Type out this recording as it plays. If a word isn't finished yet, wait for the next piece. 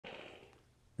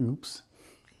Oops.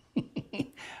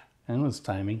 That was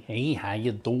timing. Hey, how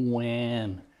you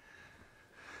doing?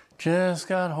 Just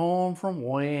got home from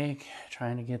work,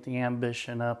 trying to get the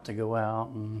ambition up to go out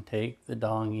and take the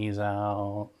dongies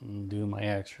out and do my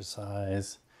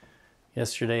exercise.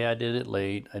 Yesterday I did it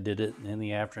late. I did it in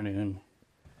the afternoon,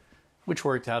 which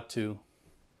worked out too.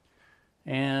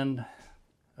 And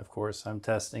of course I'm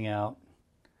testing out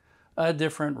a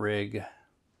different rig.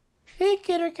 Hey,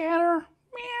 kitter catter.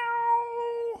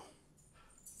 Meow.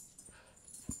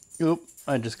 Oop,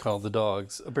 I just called the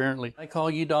dogs. Apparently, I call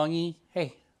you dongy.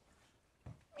 Hey.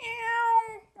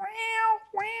 Meow, meow,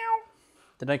 meow.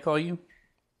 Did I call you?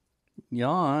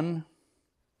 Yawn.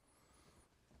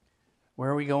 Where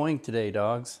are we going today,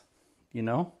 dogs? You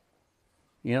know?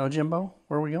 You know, Jimbo?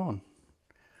 Where are we going?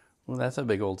 Well, that's a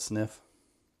big old sniff.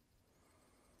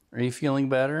 Are you feeling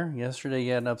better? Yesterday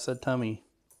you had an upset tummy.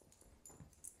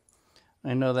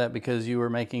 I know that because you were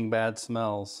making bad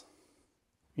smells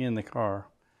in the car.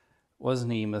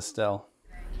 Wasn't he, Miss Stell?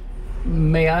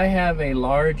 May I have a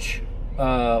large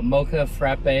mocha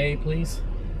frappe, please?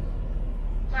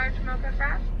 Large mocha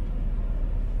frappe?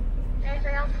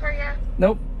 Anything else for you?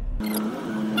 Nope.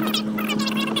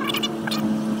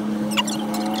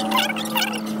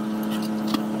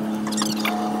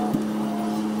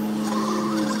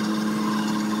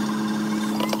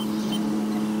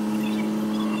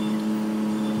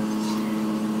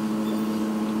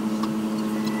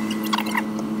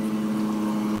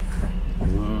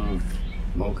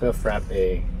 Mocha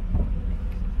frappe.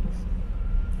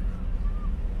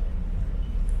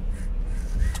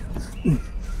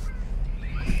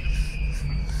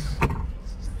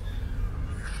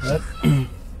 But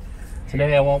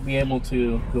today I won't be able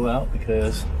to go out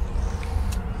because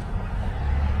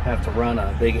I have to run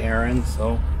a big errand,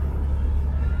 so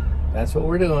that's what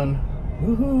we're doing.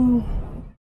 Woohoo!